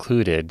always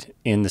included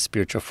in the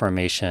spiritual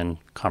formation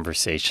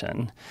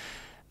conversation.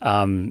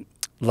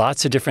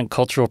 Lots of different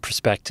cultural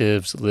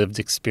perspectives, lived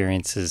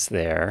experiences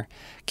there.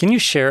 Can you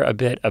share a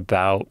bit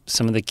about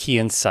some of the key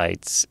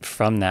insights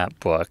from that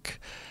book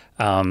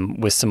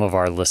with some of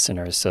our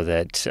listeners so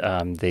that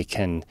they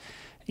can,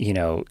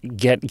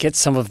 get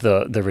some of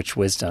the rich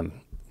wisdom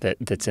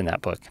that's in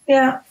that book?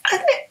 Yeah, I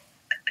think,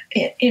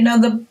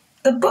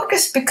 the book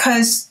is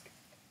because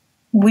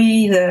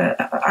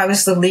I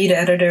was the lead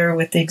editor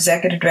with the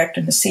executive director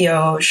and the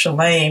COO,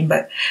 Shalane,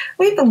 but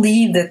we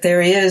believe that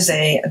there is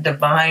a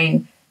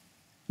divine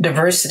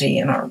diversity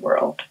in our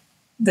world,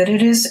 that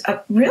it is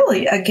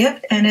really a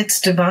gift and it's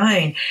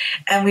divine.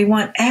 And we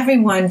want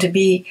everyone to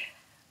be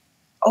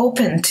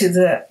open to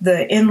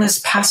the endless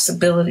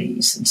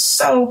possibilities. And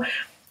so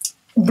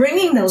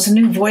bringing those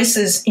new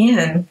voices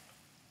in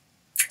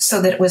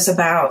so that it was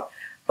about,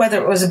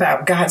 whether it was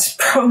about God's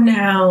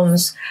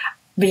pronouns,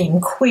 being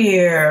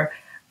queer,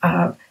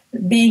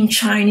 being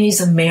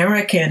Chinese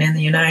American in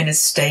the United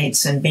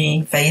States and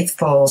being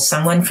faithful,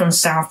 someone from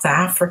South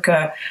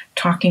Africa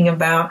talking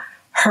about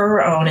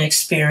her own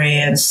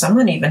experience.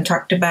 Someone even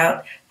talked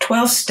about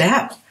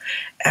 12-step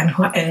and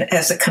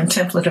as a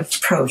contemplative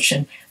approach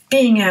and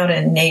being out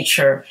in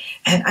nature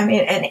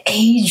and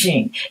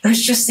aging. It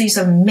was just these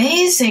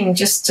amazing,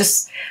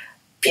 just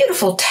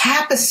beautiful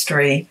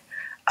tapestry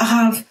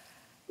of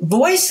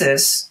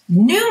voices,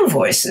 new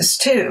voices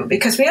too,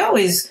 because we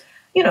always,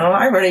 I've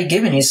already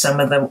given you some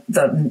of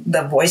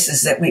the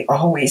voices that we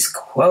always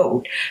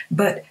quote,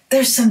 but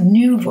there's some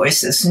new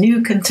voices,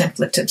 new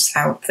contemplatives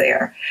out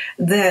there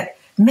that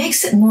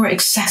makes it more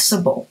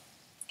accessible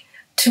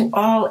to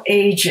all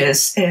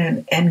ages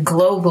and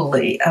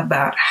globally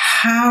about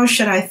how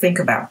should I think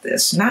about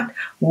this? Not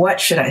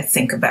what should I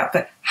think about,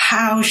 but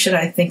how should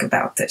I think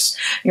about this?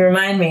 You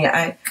remind me,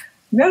 I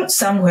wrote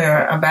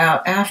somewhere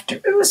about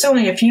it was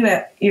only a few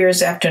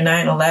years after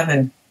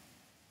 9/11,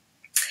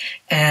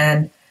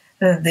 and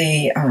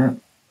the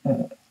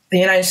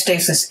United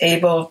States was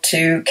able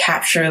to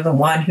capture the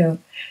one who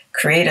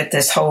created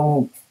this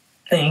whole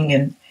thing,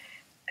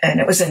 and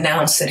it was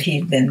announced that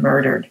he'd been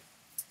murdered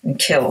and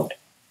killed.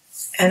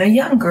 And a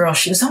young girl,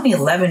 she was only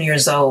 11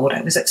 years old.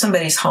 I was at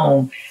somebody's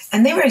home,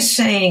 and they were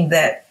saying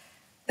that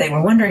they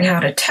were wondering how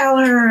to tell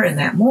her. And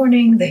that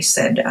morning they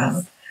said,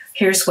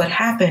 here's what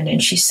happened.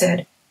 And she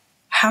said,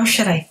 how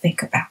should I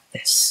think about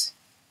this?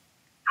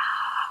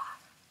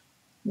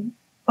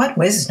 What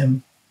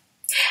wisdom.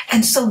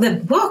 And so the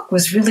book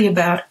was really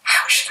about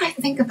how can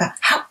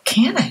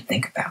I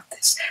think about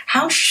this?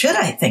 How should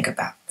I think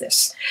about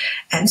this?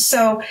 And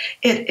so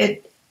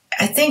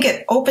I think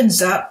it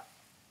opens up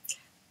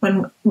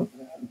when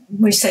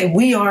we say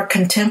we are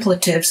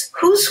contemplatives.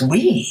 Who's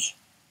we?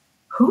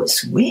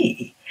 Who's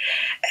we?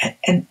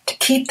 And to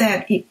keep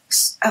that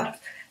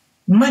up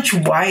much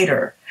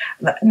wider.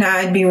 Now,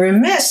 I'd be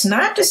remiss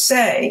not to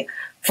say,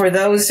 for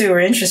those who are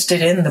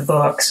interested in the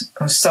books,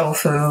 Soul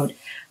Food,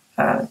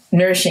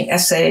 Nourishing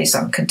Essays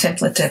on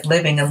Contemplative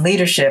Living and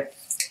Leadership,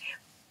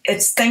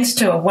 it's thanks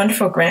to a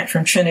wonderful grant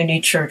from Trinity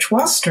Church,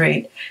 Wall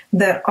Street,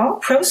 that all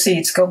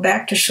proceeds go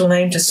back to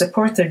Shalane to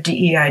support their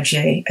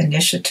DEIJ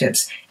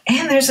initiatives.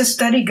 And there's a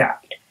study guide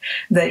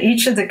that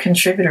each of the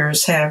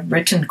contributors have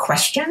written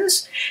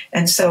questions.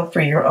 And so for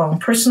your own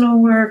personal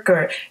work,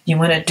 or you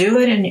want to do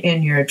it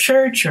in your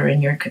church or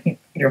in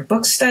your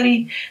book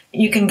study,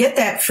 you can get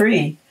that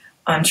free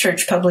on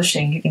church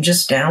publishing. You can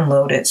just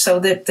download it, so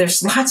that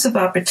there's lots of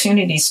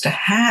opportunities to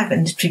have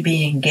and to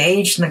be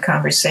engaged in the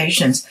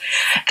conversations.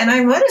 And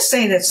I want to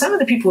say that some of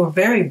the people were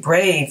very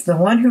brave. The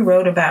one who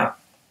wrote about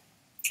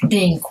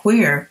being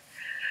queer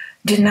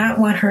did not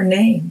want her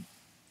name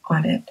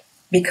on it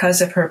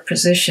because of her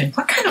position.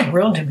 What kind of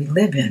world do we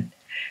live in?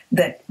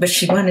 But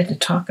she wanted to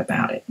talk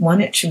about it.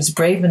 She was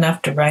brave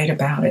enough to write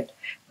about it,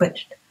 but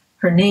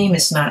her name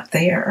is not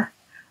there.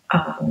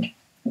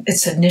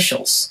 It's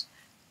initials.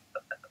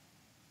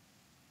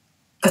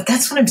 But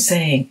that's what I'm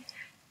saying.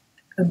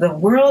 The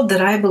world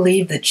that I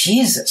believe that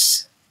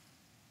Jesus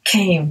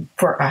came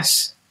for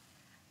us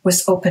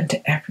was open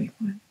to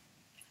everyone.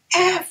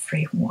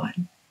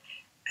 Everyone.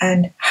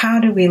 And how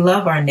do we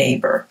love our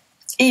neighbor,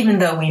 even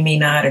though we may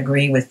not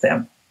agree with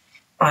them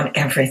on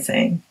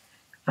everything?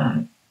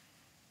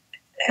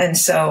 And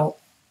so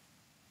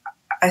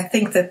I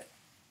think that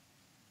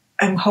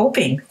I'm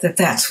hoping that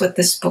that's what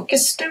this book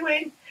is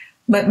doing.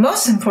 But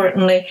most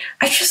importantly,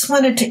 I just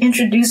wanted to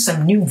introduce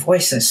some new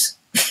voices.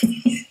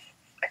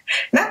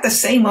 Not the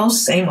same old,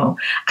 same old.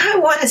 I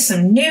wanted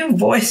some new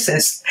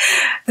voices.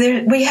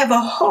 We have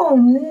a whole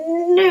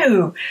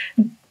new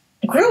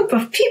group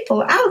of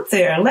people out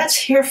there. Let's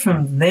hear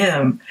from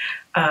them.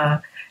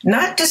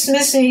 Not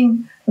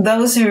dismissing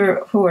those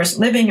who are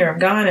living or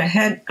gone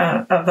ahead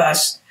of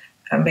us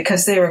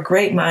because they were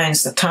great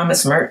minds, the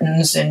Thomas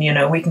Mertons,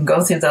 and, we can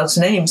go through those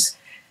names.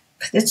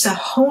 But it's a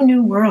whole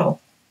new world.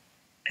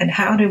 And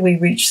how do we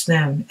reach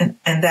them?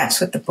 And that's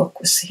what the book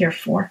was here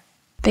for.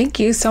 Thank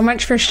you so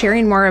much for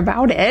sharing more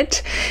about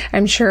it.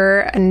 I'm sure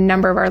a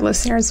number of our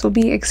listeners will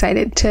be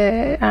excited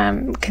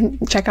to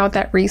check out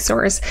that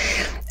resource.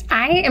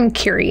 I am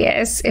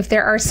curious if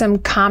there are some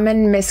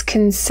common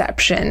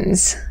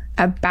misconceptions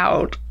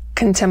about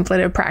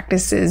contemplative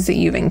practices that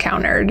you've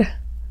encountered.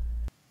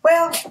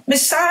 Well,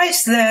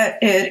 besides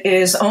that it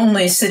is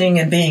only sitting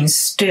and being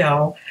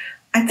still,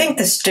 I think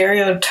the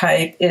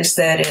stereotype is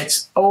that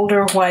it's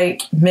older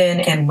white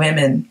men and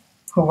women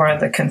who are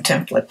the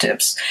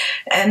contemplatives.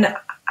 And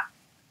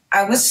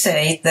I would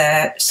say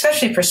that,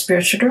 especially for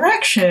spiritual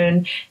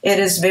direction, it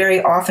is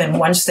very often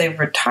once they've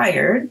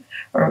retired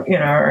or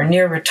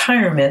near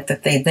retirement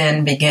that they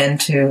then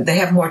they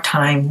have more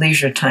time,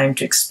 leisure time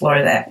to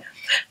explore that.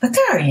 But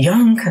there are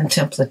young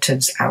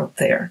contemplatives out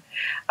there,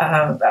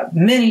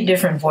 many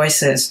different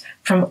voices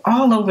from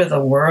all over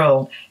the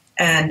world.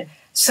 And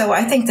so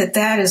I think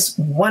that is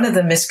one of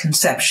the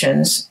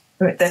misconceptions.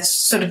 That's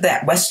sort of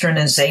that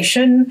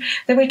westernization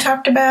that we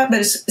talked about, but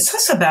it's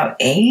also about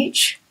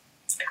age.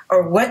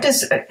 Or what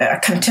does a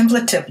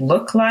contemplative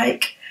look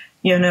like?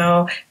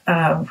 Who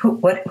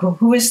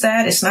is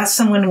that? It's not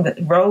someone with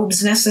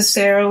robes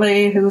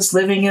necessarily who's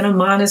living in a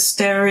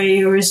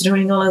monastery or is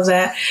doing all of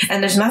that.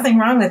 And there's nothing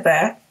wrong with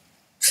that.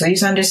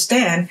 Please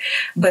understand.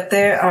 But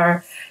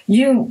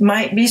you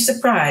might be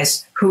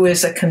surprised who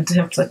is a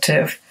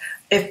contemplative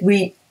if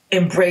we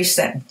embrace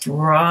that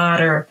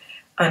broader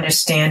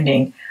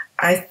understanding.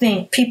 I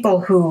think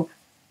people who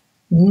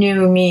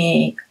knew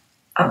me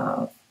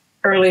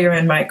earlier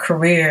in my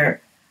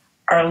career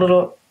are a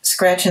little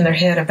scratching their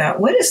head about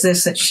what is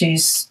this that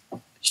she's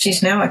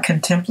now a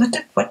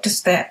contemplative? What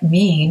does that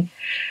mean?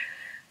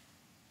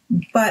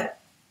 But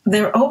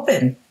they're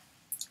open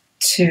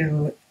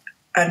to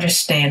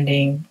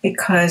understanding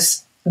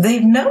because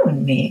they've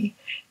known me.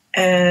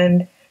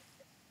 And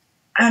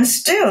I'm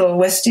still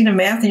Westina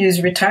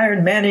Matthews,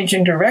 retired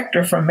managing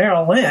director from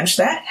Merrill Lynch.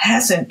 That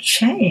hasn't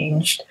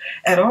changed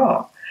at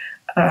all.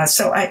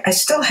 So I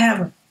still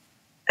have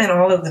and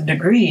all of the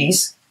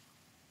degrees,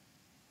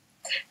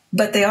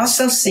 but they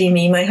also see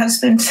me. My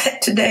husband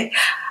said today,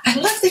 I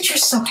love that you're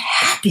so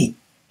happy.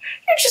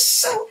 You're just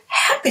so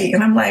happy.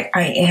 And I'm like,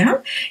 I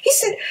am? He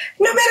said,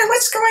 no matter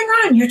what's going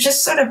on, you're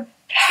just sort of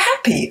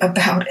happy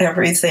about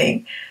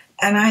everything.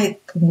 And I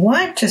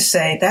want to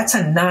say that's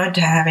a nod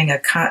to having a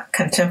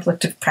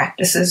contemplative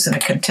practices and a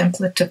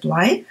contemplative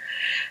life,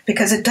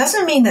 because it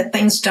doesn't mean that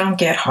things don't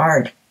get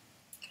hard.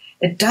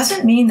 It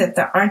doesn't mean that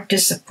there aren't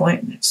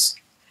disappointments.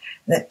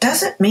 That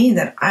doesn't mean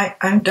that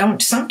I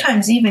don't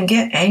sometimes even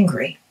get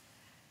angry.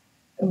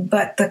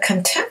 But the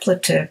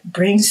contemplative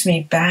brings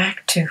me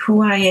back to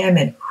who I am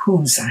and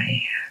whose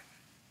I am.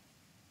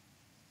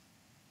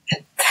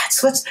 And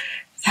that's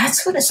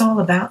what it's all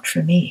about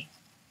for me.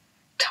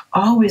 To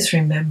always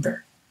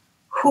remember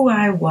who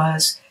I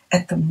was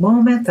at the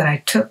moment that I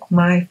took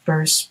my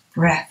first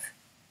breath.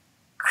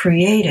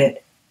 Created,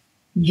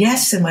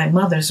 yes, in my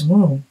mother's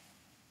womb,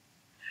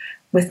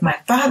 with my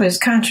father's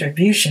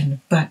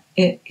contribution, but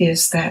it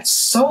is that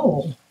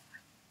soul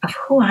of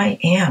who I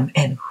am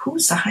and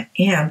whose I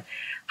am.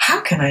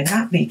 How can I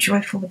not be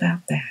joyful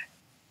about that?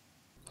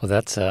 Well,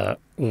 that's a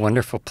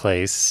wonderful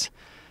place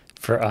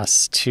for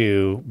us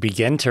to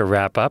begin to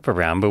wrap up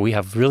around, but we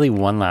have really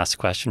one last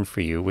question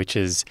for you, which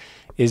is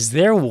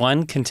there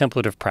one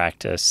contemplative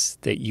practice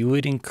that you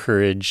would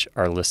encourage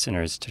our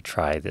listeners to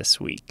try this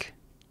week?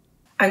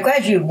 I'm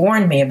glad you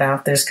warned me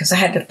about this because I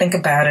had to think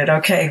about it.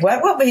 Okay,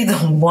 what will be the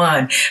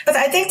one? But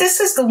I think this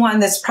is the one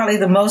that's probably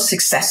the most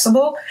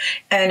accessible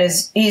and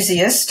is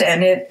easiest.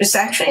 And it is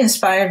actually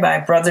inspired by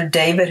Brother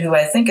David, who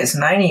I think is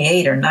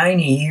 98 or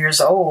 90 years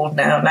old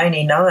now,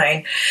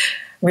 99,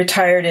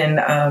 retired in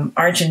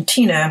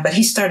Argentina, but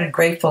he started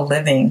Grateful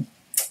Living.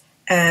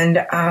 And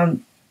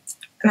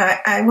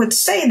I would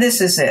say this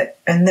is it.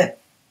 And that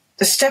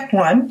the step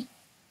one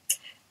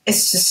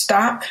is to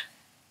stop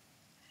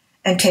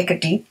and take a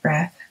deep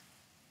breath.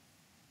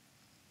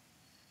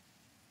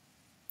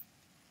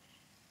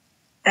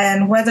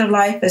 And whether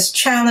life is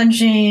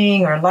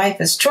challenging or life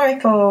is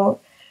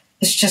joyful,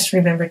 it's just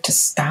remember to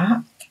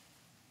stop.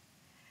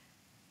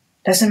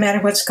 Doesn't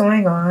matter what's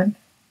going on.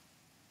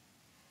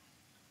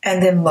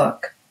 And then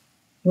look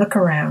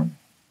around.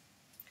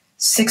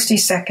 60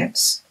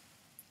 seconds.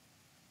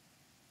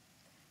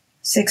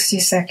 60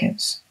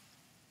 seconds.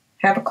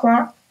 Have a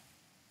clock.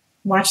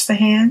 Watch the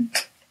hand.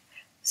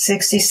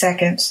 60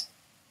 seconds.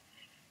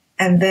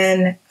 And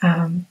then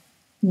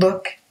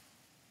look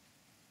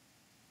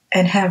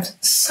and have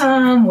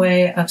some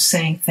way of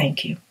saying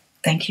thank you.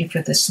 Thank you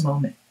for this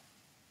moment.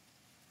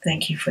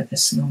 Thank you for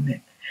this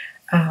moment.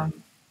 I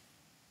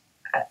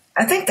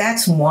think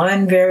that's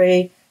one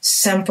very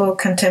simple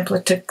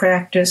contemplative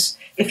practice.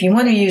 If you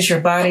want to use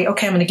your body,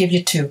 okay, I'm going to give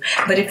you two.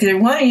 But if you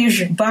want to use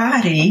your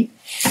body,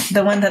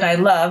 the one that I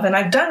love, and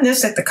I've done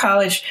this at the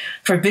college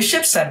for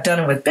bishops, I've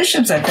done it with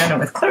bishops, I've done it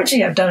with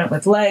clergy, I've done it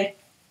with lay.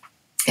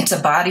 It's a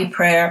body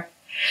prayer.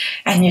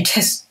 And you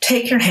just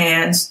take your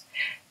hands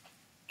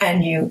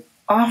and you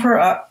offer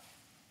up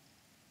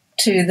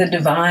to the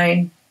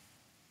divine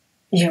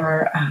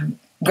your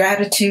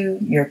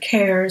gratitude, your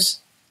cares.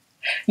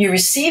 You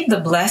receive the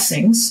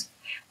blessings,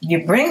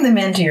 you bring them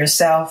into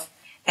yourself,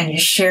 and you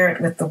share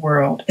it with the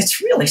world.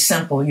 It's really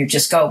simple. You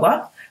just go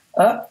up,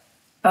 up,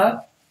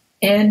 up,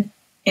 in.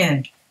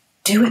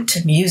 Do it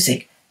to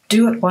music.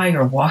 Do it while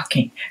you're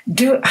walking.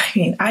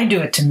 I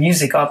do it to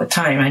music all the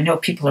time. I know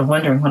people are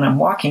wondering when I'm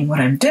walking what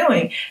I'm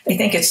doing. They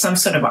think it's some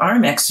sort of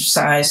arm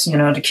exercise,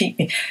 to keep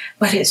me.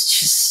 But it's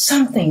just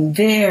something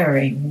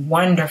very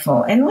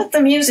wonderful. And with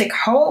the music,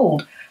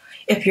 hold.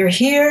 If you're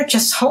here,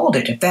 just hold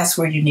it if that's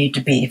where you need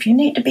to be. If you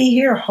need to be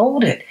here,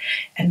 hold it.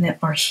 And then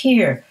or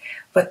here.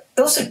 But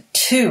those are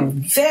two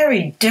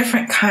very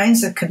different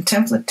kinds of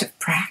contemplative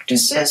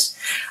practices.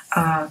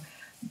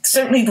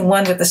 Certainly the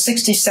one with the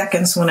 60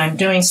 seconds when I'm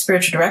doing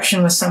spiritual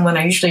direction with someone,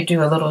 I usually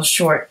do a little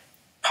short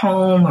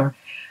poem or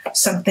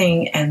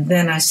something. And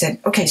then I said,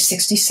 okay,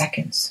 60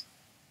 seconds.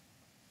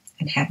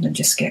 And have them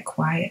just get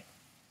quiet.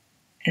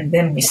 And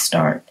then we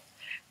start.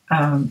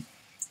 And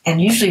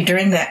usually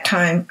during that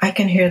time, I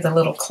can hear the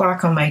little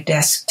clock on my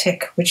desk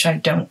tick, which I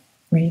don't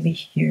really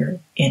hear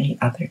any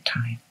other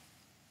time.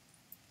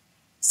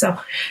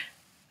 So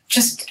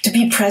just to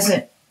be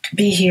present, to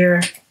be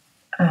here,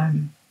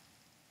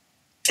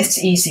 it's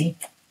easy.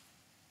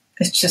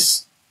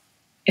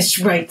 It's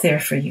right there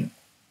for you.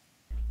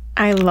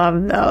 I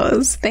love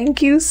those.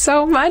 Thank you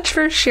so much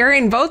for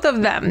sharing both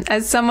of them.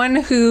 As someone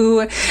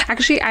who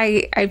actually,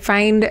 I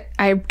find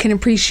I can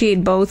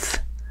appreciate both.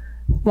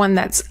 One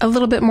that's a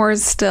little bit more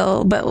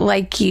still, but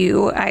like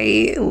you,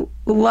 I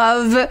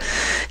love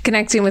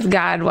connecting with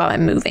God while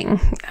I'm moving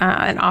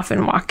and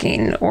often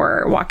walking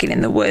or walking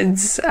in the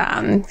woods.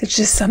 It's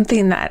just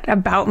something that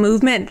about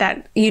movement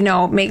that,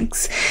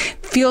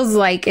 feels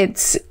like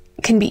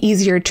can be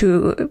easier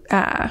to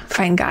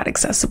find God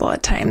accessible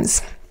at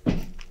times,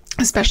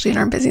 especially in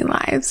our busy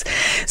lives.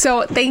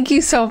 So thank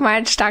you so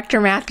much,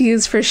 Dr.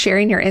 Matthews, for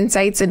sharing your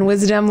insights and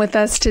wisdom with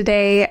us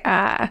today.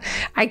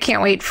 I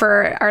can't wait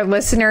for our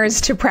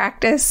listeners to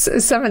practice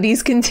some of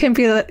these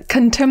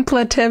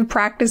contemplative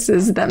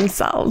practices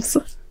themselves.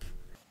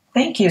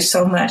 Thank you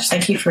so much.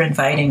 Thank you for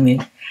inviting me.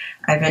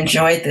 I've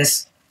enjoyed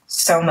this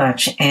so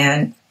much,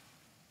 and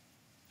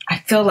I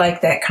feel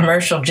like that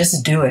commercial,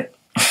 just do it.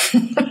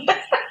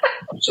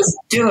 Just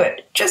do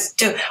it. Just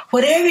do it.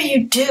 Whatever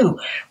you do,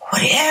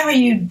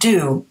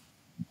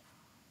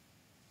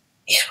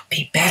 it'll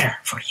be better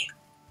for you.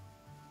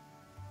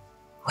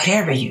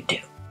 Whatever you do.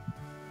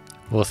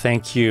 Well,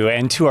 thank you.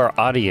 And to our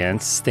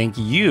audience, thank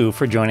you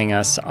for joining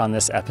us on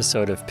this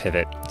episode of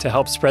Pivot. To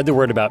help spread the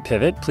word about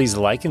Pivot, please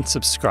like and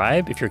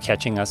subscribe if you're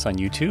catching us on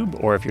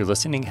YouTube, or if you're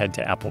listening, head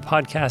to Apple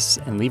Podcasts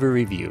and leave a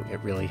review. It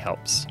really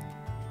helps.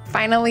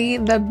 Finally,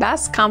 the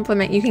best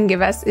compliment you can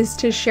give us is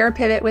to share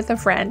Pivot with a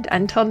friend.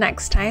 Until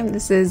next time,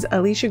 this is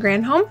Alicia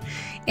Granholm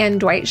and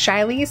Dwight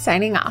Shiley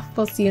signing off.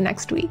 We'll see you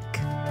next week.